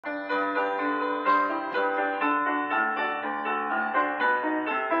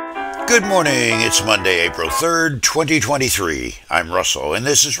Good morning. It's Monday, April 3rd, 2023. I'm Russell, and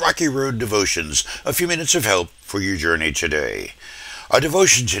this is Rocky Road Devotions, a few minutes of help for your journey today. Our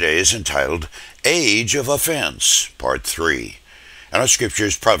devotion today is entitled Age of Offense, Part 3. And our scripture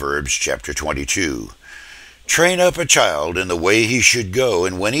is Proverbs chapter 22. Train up a child in the way he should go,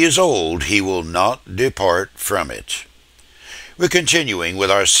 and when he is old, he will not depart from it. We're continuing with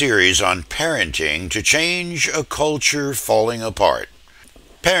our series on parenting to change a culture falling apart.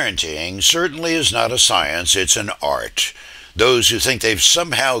 Parenting certainly is not a science, it's an art. Those who think they've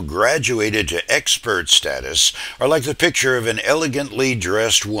somehow graduated to expert status are like the picture of an elegantly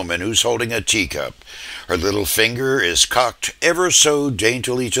dressed woman who's holding a teacup. Her little finger is cocked ever so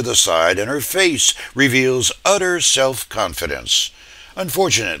daintily to the side, and her face reveals utter self-confidence.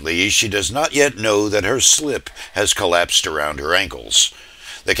 Unfortunately, she does not yet know that her slip has collapsed around her ankles.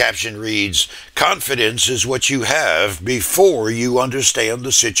 The caption reads, "Confidence is what you have before you understand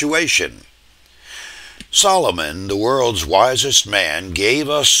the situation." Solomon, the world's wisest man,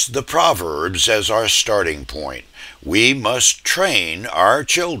 gave us the Proverbs as our starting point. We must train our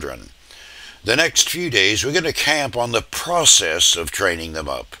children. The next few days we're going to camp on the process of training them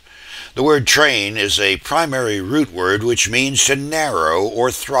up. The word train is a primary root word which means to narrow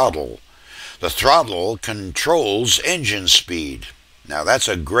or throttle. The throttle controls engine speed. Now that's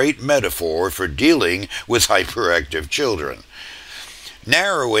a great metaphor for dealing with hyperactive children.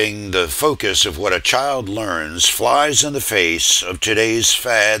 Narrowing the focus of what a child learns flies in the face of today's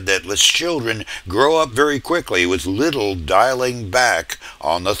fad that lets children grow up very quickly with little dialing back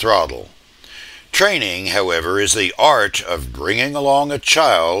on the throttle. Training, however, is the art of bringing along a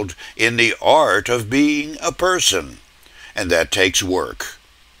child in the art of being a person, and that takes work.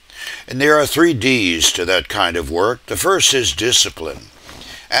 And there are 3 D's to that kind of work. The first is discipline.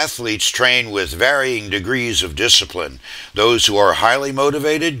 Athletes train with varying degrees of discipline. Those who are highly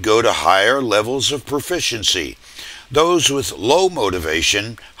motivated go to higher levels of proficiency. Those with low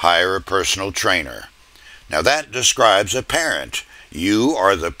motivation hire a personal trainer. Now that describes a parent. You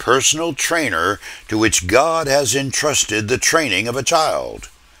are the personal trainer to which God has entrusted the training of a child.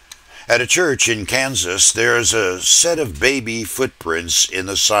 At a church in Kansas, there's a set of baby footprints in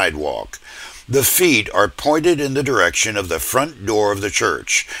the sidewalk. The feet are pointed in the direction of the front door of the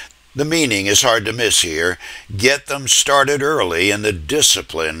church. The meaning is hard to miss here. Get them started early in the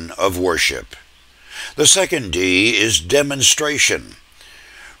discipline of worship. The second D is demonstration.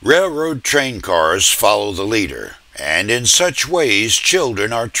 Railroad train cars follow the leader, and in such ways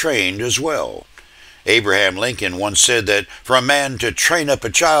children are trained as well. Abraham Lincoln once said that for a man to train up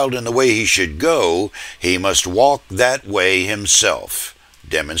a child in the way he should go, he must walk that way himself.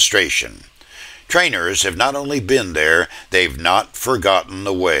 Demonstration. Trainers have not only been there, they've not forgotten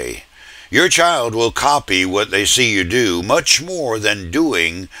the way. Your child will copy what they see you do much more than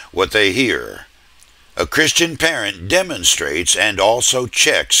doing what they hear. A Christian parent demonstrates and also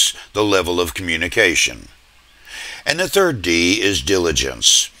checks the level of communication. And the third D is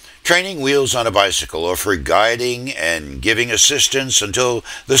diligence. Training wheels on a bicycle are for guiding and giving assistance until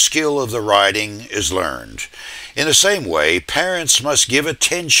the skill of the riding is learned. In the same way, parents must give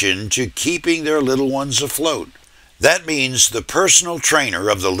attention to keeping their little ones afloat. That means the personal trainer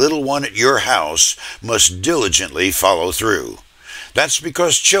of the little one at your house must diligently follow through. That's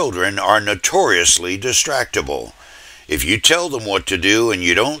because children are notoriously distractible. If you tell them what to do and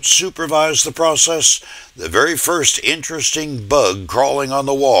you don't supervise the process, the very first interesting bug crawling on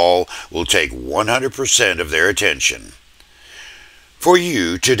the wall will take 100% of their attention. For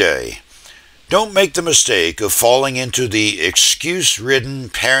you today, don't make the mistake of falling into the excuse-ridden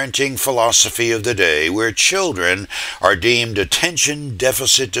parenting philosophy of the day where children are deemed attention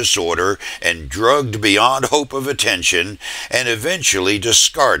deficit disorder and drugged beyond hope of attention and eventually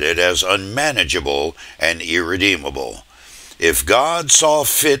discarded as unmanageable and irredeemable. If God saw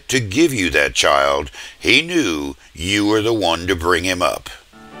fit to give you that child, He knew you were the one to bring him up.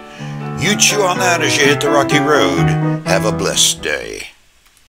 You chew on that as you hit the rocky road. Have a blessed day.